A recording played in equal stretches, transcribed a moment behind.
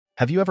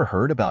Have you ever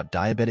heard about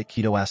diabetic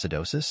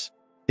ketoacidosis?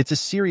 It's a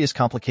serious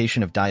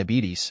complication of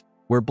diabetes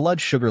where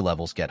blood sugar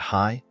levels get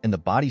high and the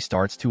body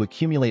starts to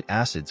accumulate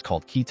acids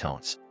called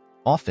ketones.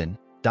 Often,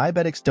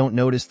 diabetics don't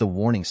notice the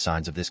warning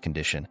signs of this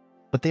condition,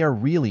 but they are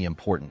really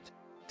important.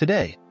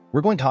 Today,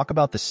 we're going to talk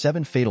about the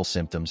 7 fatal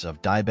symptoms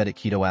of diabetic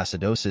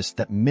ketoacidosis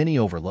that many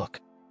overlook.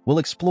 We'll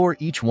explore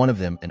each one of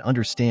them and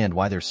understand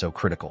why they're so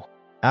critical.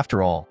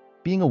 After all,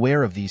 being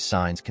aware of these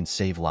signs can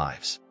save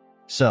lives.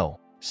 So,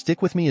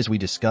 stick with me as we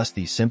discuss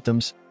these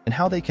symptoms and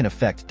how they can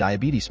affect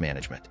diabetes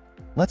management.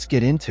 Let's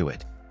get into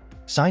it.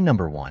 Sign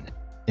number 1.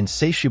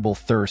 Insatiable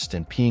thirst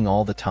and peeing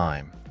all the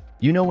time.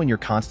 You know when you're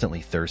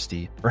constantly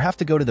thirsty or have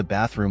to go to the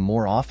bathroom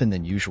more often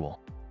than usual?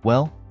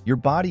 Well, your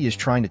body is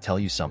trying to tell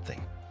you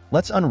something.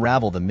 Let's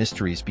unravel the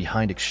mysteries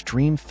behind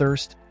extreme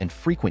thirst and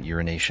frequent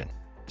urination.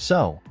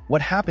 So,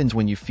 what happens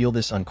when you feel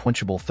this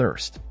unquenchable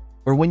thirst?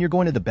 Or when you're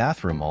going to the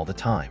bathroom all the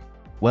time?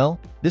 Well,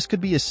 this could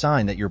be a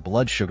sign that your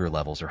blood sugar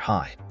levels are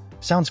high.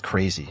 Sounds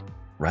crazy,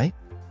 right?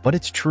 But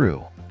it's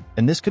true.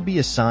 And this could be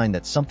a sign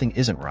that something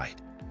isn't right.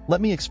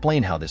 Let me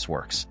explain how this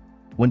works.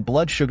 When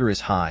blood sugar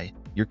is high,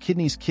 your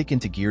kidneys kick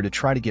into gear to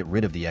try to get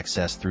rid of the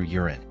excess through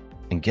urine.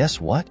 And guess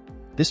what?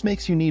 This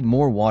makes you need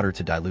more water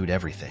to dilute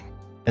everything.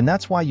 And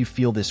that's why you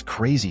feel this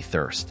crazy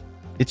thirst.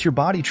 It's your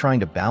body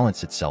trying to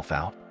balance itself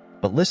out.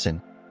 But listen,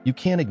 you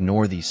can't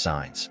ignore these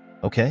signs,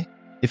 okay?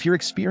 If you're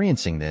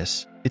experiencing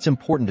this, it's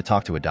important to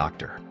talk to a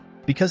doctor,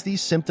 because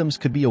these symptoms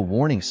could be a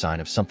warning sign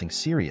of something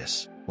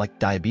serious, like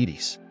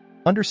diabetes.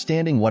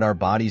 Understanding what our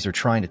bodies are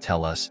trying to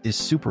tell us is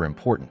super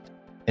important,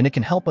 and it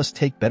can help us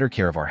take better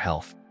care of our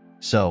health.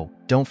 So,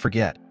 don't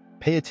forget,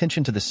 pay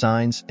attention to the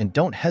signs and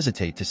don't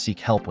hesitate to seek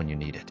help when you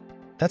need it.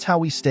 That's how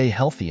we stay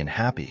healthy and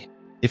happy.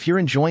 If you're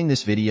enjoying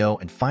this video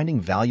and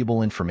finding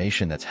valuable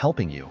information that's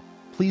helping you,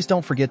 please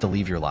don't forget to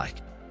leave your like.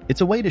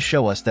 It's a way to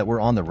show us that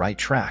we're on the right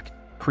track,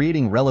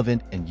 creating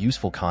relevant and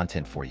useful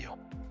content for you.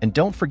 And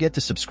don't forget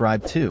to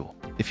subscribe too,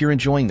 if you're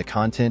enjoying the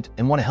content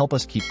and want to help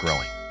us keep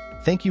growing.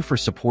 Thank you for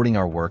supporting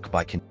our work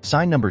by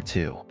Sign number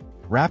 2.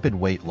 Rapid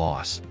weight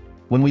loss.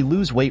 When we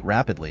lose weight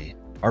rapidly,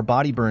 our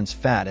body burns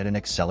fat at an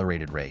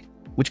accelerated rate,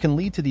 which can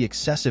lead to the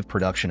excessive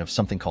production of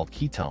something called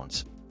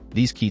ketones.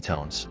 These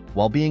ketones,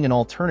 while being an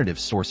alternative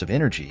source of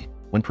energy,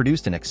 when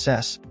produced in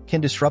excess,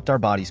 can disrupt our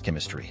body's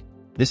chemistry.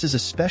 This is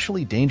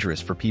especially dangerous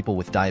for people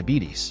with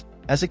diabetes,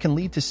 as it can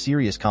lead to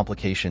serious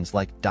complications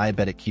like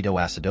diabetic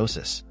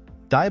ketoacidosis.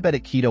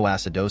 Diabetic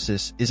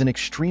ketoacidosis is an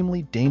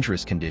extremely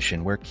dangerous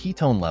condition where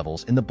ketone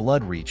levels in the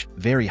blood reach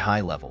very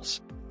high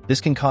levels. This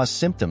can cause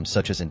symptoms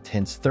such as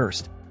intense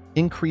thirst,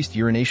 increased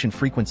urination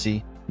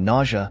frequency,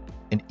 nausea,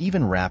 and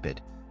even rapid,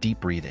 deep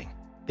breathing.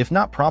 If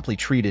not properly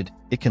treated,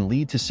 it can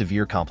lead to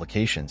severe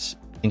complications,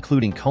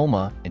 including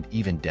coma and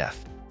even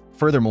death.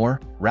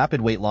 Furthermore, rapid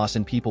weight loss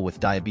in people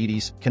with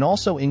diabetes can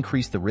also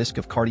increase the risk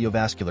of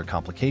cardiovascular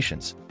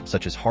complications,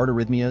 such as heart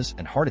arrhythmias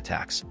and heart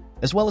attacks,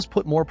 as well as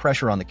put more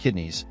pressure on the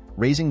kidneys,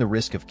 raising the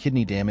risk of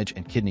kidney damage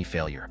and kidney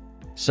failure.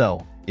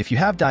 So, if you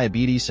have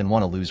diabetes and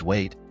want to lose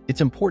weight,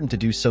 it's important to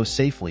do so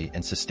safely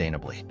and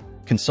sustainably.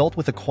 Consult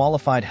with a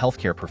qualified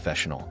healthcare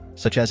professional,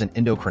 such as an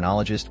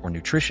endocrinologist or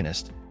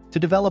nutritionist, to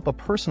develop a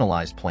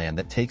personalized plan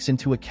that takes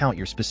into account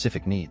your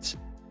specific needs.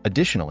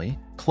 Additionally,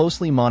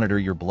 closely monitor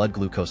your blood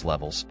glucose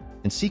levels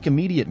and seek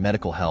immediate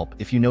medical help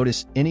if you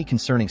notice any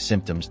concerning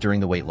symptoms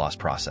during the weight loss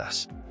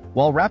process.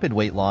 While rapid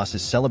weight loss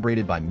is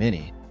celebrated by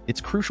many, it's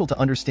crucial to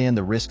understand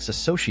the risks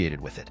associated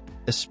with it,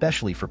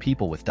 especially for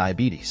people with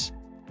diabetes.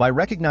 By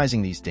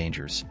recognizing these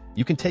dangers,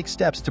 you can take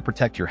steps to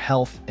protect your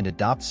health and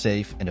adopt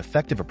safe and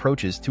effective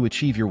approaches to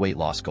achieve your weight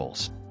loss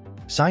goals.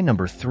 Sign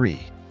number 3.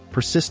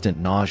 Persistent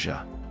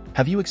nausea.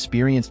 Have you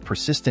experienced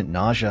persistent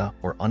nausea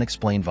or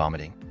unexplained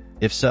vomiting?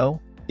 If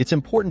so, it's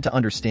important to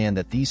understand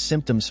that these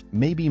symptoms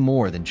may be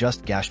more than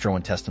just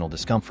gastrointestinal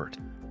discomfort.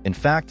 In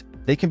fact,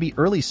 they can be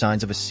early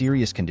signs of a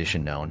serious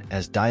condition known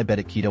as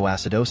diabetic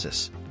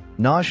ketoacidosis.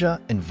 Nausea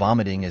and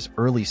vomiting as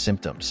early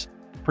symptoms.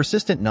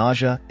 Persistent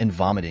nausea and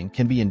vomiting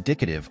can be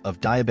indicative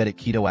of diabetic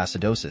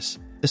ketoacidosis,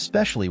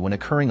 especially when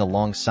occurring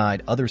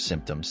alongside other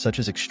symptoms such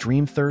as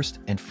extreme thirst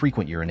and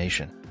frequent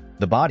urination.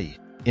 The body,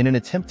 in an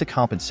attempt to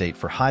compensate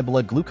for high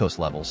blood glucose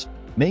levels,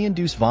 may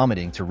induce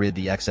vomiting to rid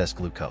the excess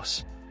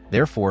glucose.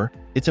 Therefore,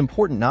 it's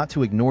important not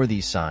to ignore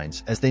these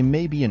signs as they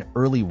may be an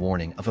early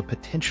warning of a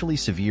potentially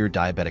severe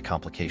diabetic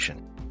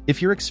complication.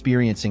 If you're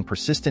experiencing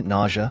persistent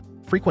nausea,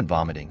 frequent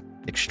vomiting,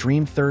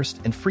 extreme thirst,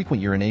 and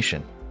frequent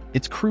urination,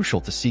 it's crucial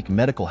to seek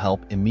medical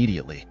help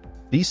immediately.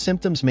 These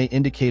symptoms may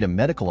indicate a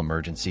medical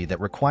emergency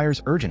that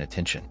requires urgent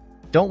attention.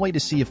 Don't wait to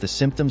see if the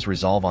symptoms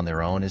resolve on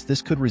their own, as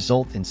this could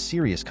result in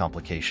serious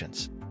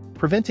complications.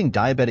 Preventing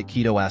diabetic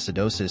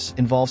ketoacidosis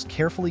involves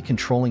carefully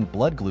controlling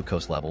blood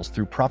glucose levels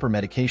through proper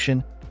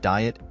medication,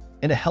 diet,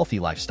 and a healthy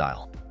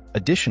lifestyle.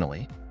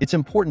 Additionally, it's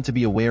important to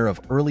be aware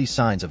of early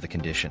signs of the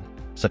condition,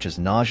 such as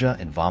nausea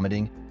and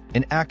vomiting,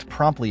 and act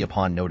promptly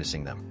upon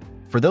noticing them.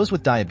 For those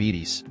with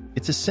diabetes,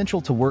 it's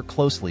essential to work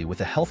closely with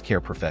a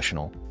healthcare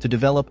professional to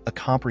develop a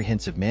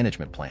comprehensive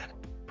management plan.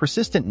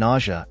 Persistent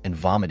nausea and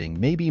vomiting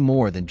may be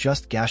more than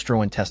just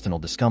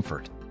gastrointestinal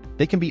discomfort.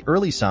 They can be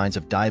early signs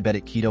of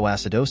diabetic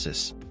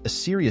ketoacidosis, a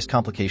serious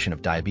complication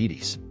of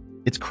diabetes.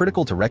 It's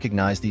critical to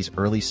recognize these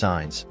early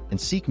signs and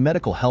seek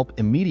medical help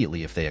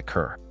immediately if they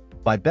occur.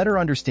 By better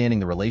understanding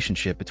the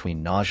relationship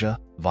between nausea,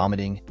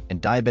 vomiting,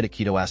 and diabetic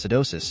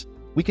ketoacidosis,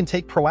 we can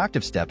take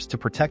proactive steps to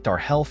protect our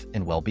health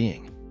and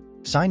well-being.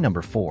 Sign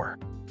number 4.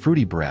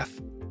 Fruity breath.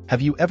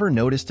 Have you ever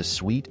noticed a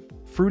sweet,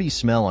 fruity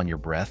smell on your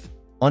breath,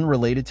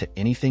 unrelated to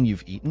anything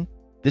you've eaten?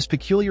 This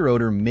peculiar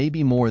odor may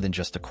be more than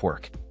just a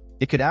quirk.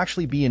 It could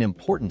actually be an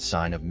important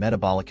sign of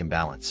metabolic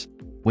imbalance.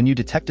 When you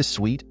detect a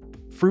sweet,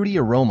 fruity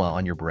aroma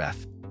on your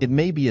breath, it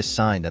may be a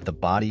sign that the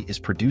body is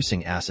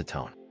producing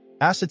acetone.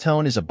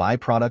 Acetone is a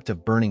byproduct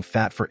of burning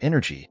fat for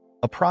energy,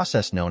 a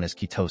process known as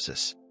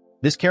ketosis.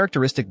 This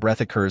characteristic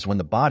breath occurs when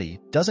the body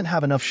doesn't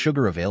have enough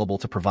sugar available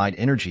to provide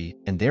energy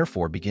and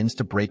therefore begins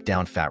to break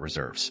down fat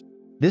reserves.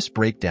 This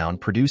breakdown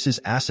produces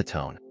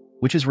acetone,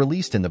 which is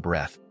released in the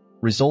breath,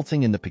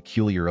 resulting in the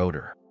peculiar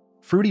odor.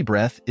 Fruity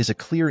breath is a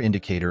clear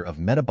indicator of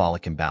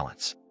metabolic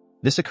imbalance.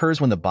 This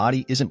occurs when the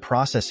body isn't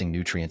processing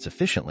nutrients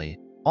efficiently,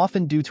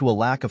 often due to a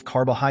lack of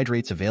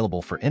carbohydrates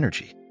available for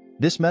energy.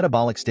 This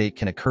metabolic state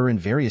can occur in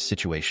various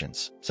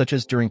situations, such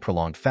as during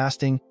prolonged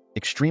fasting,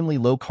 extremely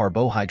low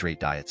carbohydrate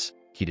diets,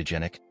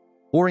 ketogenic,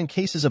 or in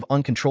cases of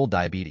uncontrolled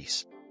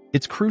diabetes.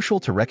 It's crucial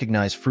to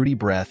recognize fruity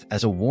breath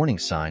as a warning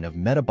sign of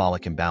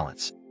metabolic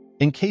imbalance.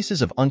 In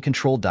cases of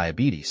uncontrolled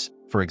diabetes,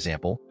 for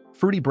example,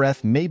 fruity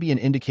breath may be an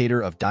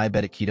indicator of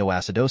diabetic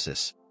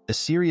ketoacidosis, a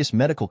serious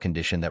medical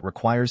condition that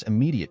requires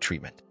immediate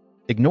treatment.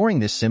 Ignoring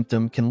this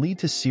symptom can lead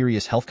to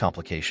serious health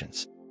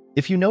complications.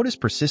 If you notice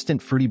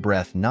persistent fruity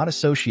breath not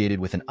associated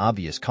with an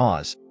obvious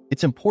cause,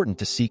 it's important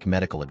to seek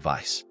medical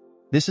advice.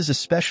 This is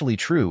especially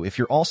true if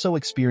you're also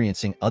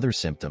experiencing other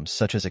symptoms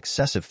such as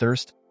excessive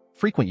thirst,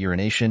 frequent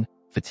urination,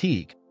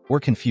 fatigue, or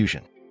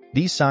confusion.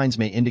 These signs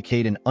may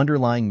indicate an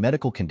underlying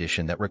medical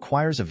condition that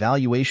requires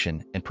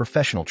evaluation and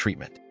professional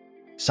treatment.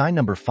 Sign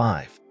number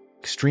 5.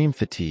 Extreme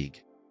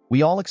fatigue.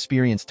 We all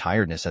experience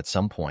tiredness at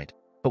some point,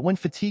 but when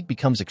fatigue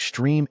becomes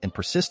extreme and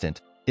persistent,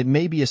 it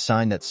may be a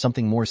sign that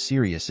something more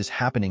serious is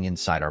happening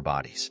inside our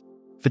bodies.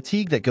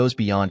 Fatigue that goes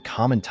beyond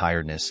common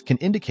tiredness can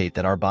indicate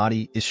that our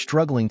body is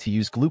struggling to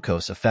use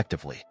glucose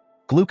effectively.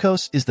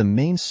 Glucose is the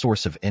main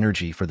source of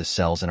energy for the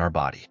cells in our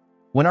body.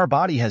 When our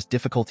body has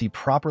difficulty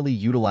properly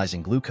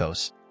utilizing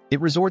glucose,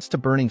 it resorts to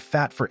burning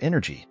fat for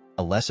energy,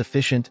 a less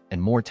efficient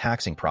and more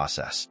taxing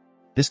process.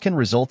 This can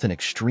result in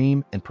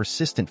extreme and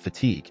persistent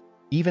fatigue,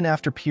 even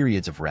after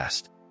periods of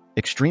rest.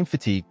 Extreme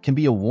fatigue can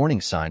be a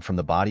warning sign from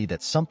the body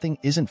that something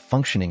isn't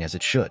functioning as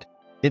it should.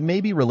 It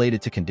may be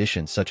related to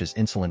conditions such as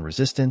insulin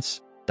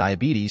resistance,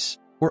 diabetes,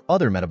 or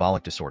other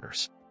metabolic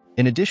disorders.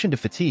 In addition to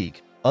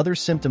fatigue, other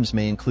symptoms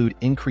may include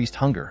increased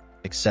hunger,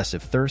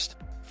 excessive thirst,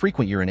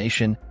 frequent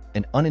urination,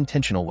 and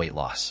unintentional weight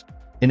loss.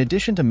 In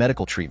addition to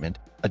medical treatment,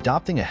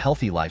 adopting a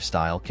healthy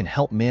lifestyle can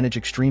help manage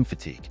extreme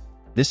fatigue.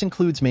 This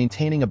includes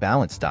maintaining a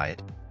balanced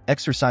diet,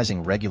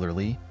 exercising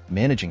regularly,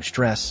 managing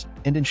stress,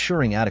 and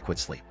ensuring adequate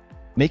sleep.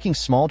 Making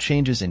small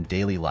changes in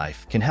daily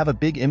life can have a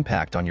big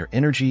impact on your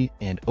energy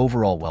and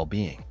overall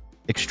well-being.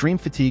 Extreme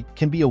fatigue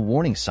can be a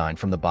warning sign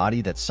from the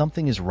body that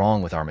something is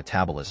wrong with our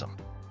metabolism.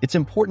 It's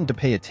important to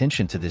pay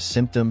attention to this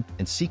symptom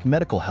and seek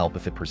medical help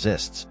if it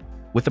persists.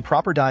 With the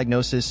proper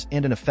diagnosis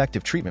and an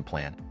effective treatment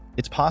plan,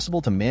 it's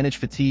possible to manage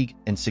fatigue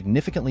and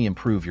significantly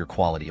improve your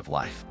quality of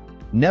life.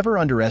 Never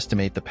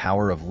underestimate the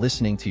power of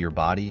listening to your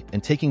body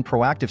and taking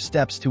proactive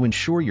steps to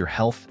ensure your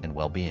health and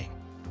well-being.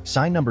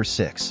 Sign number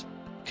 6.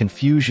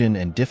 Confusion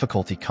and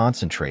difficulty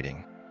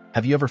concentrating.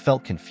 Have you ever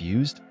felt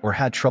confused or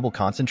had trouble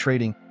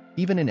concentrating,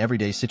 even in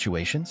everyday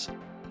situations?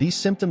 These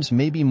symptoms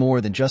may be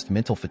more than just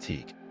mental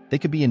fatigue. They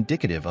could be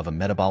indicative of a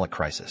metabolic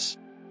crisis.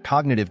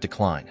 Cognitive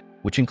decline,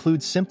 which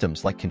includes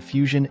symptoms like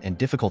confusion and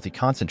difficulty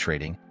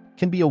concentrating,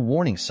 can be a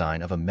warning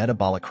sign of a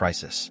metabolic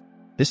crisis.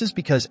 This is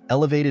because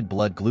elevated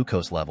blood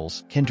glucose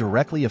levels can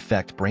directly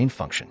affect brain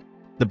function.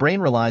 The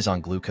brain relies on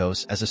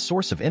glucose as a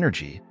source of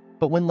energy,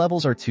 but when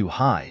levels are too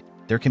high,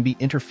 there can be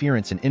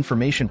interference in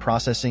information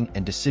processing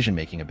and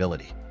decision-making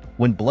ability.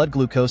 When blood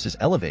glucose is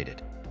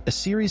elevated, a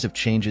series of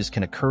changes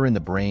can occur in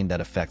the brain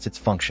that affects its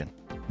function.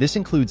 This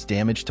includes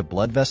damage to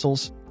blood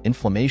vessels,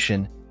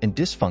 inflammation, and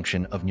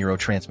dysfunction of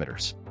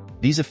neurotransmitters.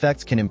 These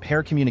effects can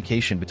impair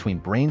communication between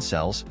brain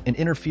cells and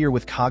interfere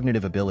with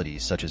cognitive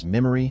abilities such as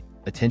memory,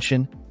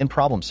 attention, and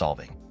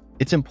problem-solving.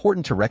 It's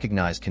important to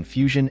recognize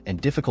confusion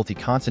and difficulty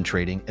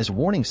concentrating as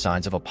warning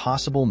signs of a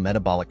possible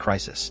metabolic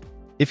crisis.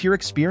 If you're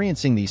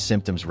experiencing these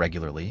symptoms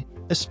regularly,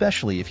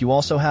 especially if you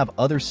also have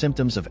other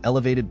symptoms of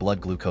elevated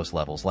blood glucose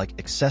levels like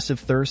excessive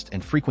thirst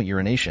and frequent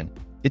urination,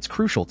 it's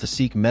crucial to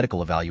seek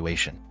medical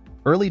evaluation.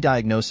 Early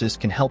diagnosis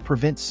can help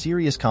prevent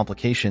serious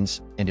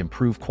complications and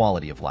improve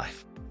quality of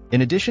life.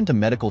 In addition to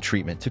medical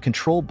treatment to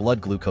control blood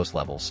glucose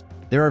levels,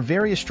 there are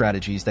various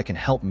strategies that can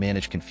help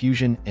manage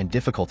confusion and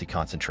difficulty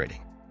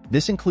concentrating.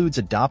 This includes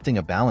adopting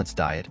a balanced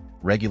diet,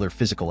 regular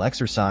physical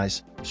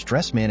exercise,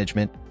 stress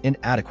management, and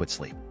adequate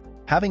sleep.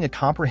 Having a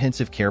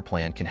comprehensive care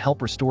plan can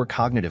help restore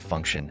cognitive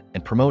function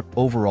and promote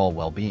overall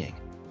well-being.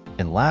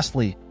 And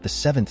lastly, the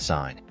 7th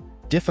sign,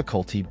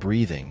 Difficulty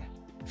breathing.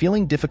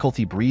 Feeling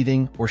difficulty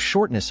breathing or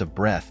shortness of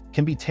breath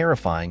can be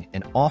terrifying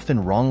and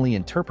often wrongly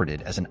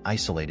interpreted as an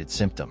isolated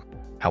symptom.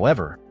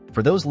 However,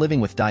 for those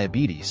living with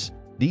diabetes,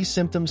 these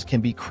symptoms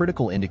can be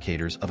critical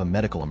indicators of a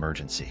medical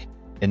emergency.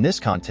 In this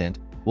content,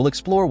 we'll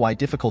explore why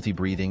difficulty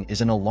breathing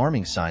is an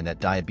alarming sign that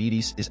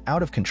diabetes is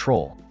out of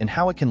control and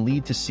how it can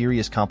lead to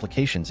serious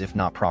complications if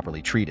not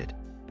properly treated.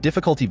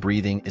 Difficulty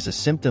breathing is a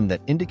symptom that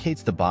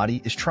indicates the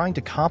body is trying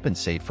to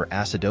compensate for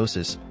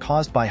acidosis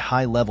caused by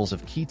high levels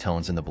of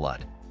ketones in the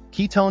blood.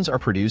 Ketones are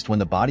produced when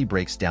the body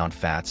breaks down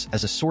fats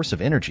as a source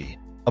of energy,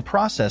 a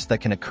process that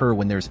can occur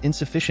when there's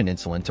insufficient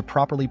insulin to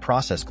properly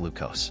process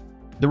glucose.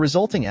 The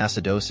resulting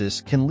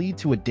acidosis can lead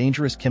to a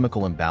dangerous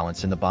chemical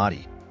imbalance in the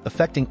body,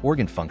 affecting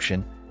organ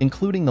function,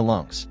 including the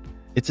lungs.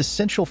 It's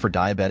essential for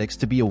diabetics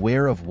to be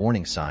aware of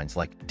warning signs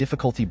like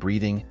difficulty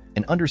breathing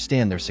and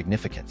understand their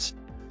significance.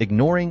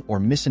 Ignoring or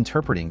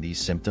misinterpreting these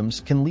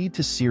symptoms can lead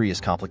to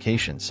serious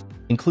complications,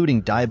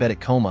 including diabetic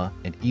coma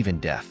and even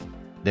death.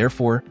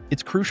 Therefore,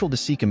 it's crucial to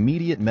seek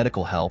immediate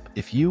medical help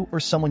if you or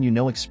someone you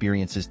know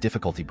experiences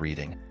difficulty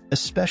breathing,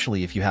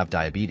 especially if you have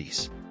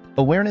diabetes.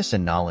 Awareness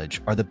and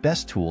knowledge are the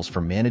best tools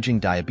for managing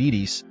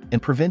diabetes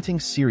and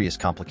preventing serious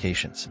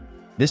complications.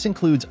 This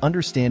includes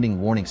understanding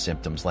warning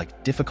symptoms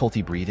like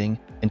difficulty breathing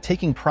and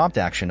taking prompt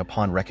action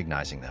upon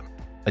recognizing them.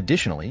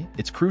 Additionally,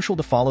 it's crucial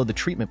to follow the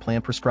treatment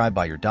plan prescribed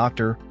by your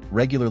doctor,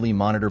 regularly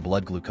monitor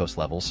blood glucose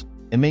levels,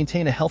 and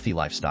maintain a healthy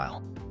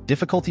lifestyle.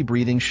 Difficulty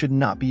breathing should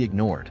not be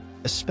ignored,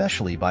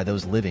 especially by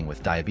those living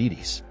with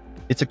diabetes.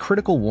 It's a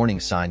critical warning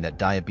sign that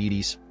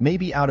diabetes may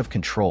be out of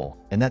control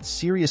and that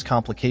serious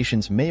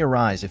complications may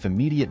arise if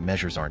immediate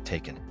measures aren't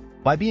taken.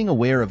 By being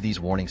aware of these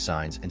warning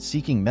signs and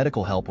seeking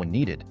medical help when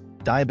needed,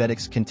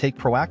 diabetics can take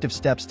proactive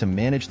steps to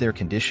manage their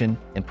condition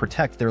and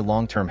protect their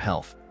long-term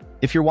health.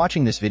 If you're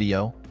watching this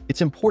video,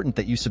 it's important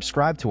that you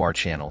subscribe to our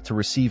channel to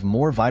receive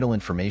more vital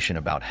information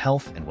about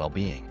health and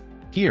well-being.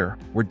 Here,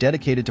 we're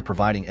dedicated to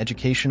providing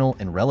educational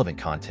and relevant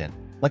content,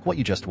 like what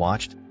you just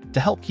watched, to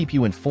help keep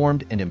you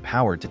informed and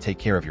empowered to take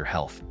care of your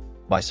health.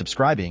 By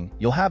subscribing,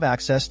 you'll have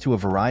access to a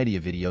variety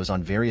of videos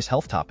on various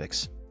health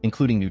topics,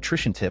 including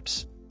nutrition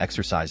tips,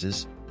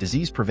 exercises,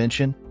 disease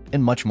prevention,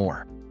 and much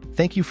more.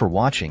 Thank you for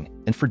watching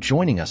and for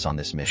joining us on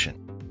this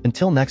mission.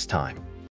 Until next time.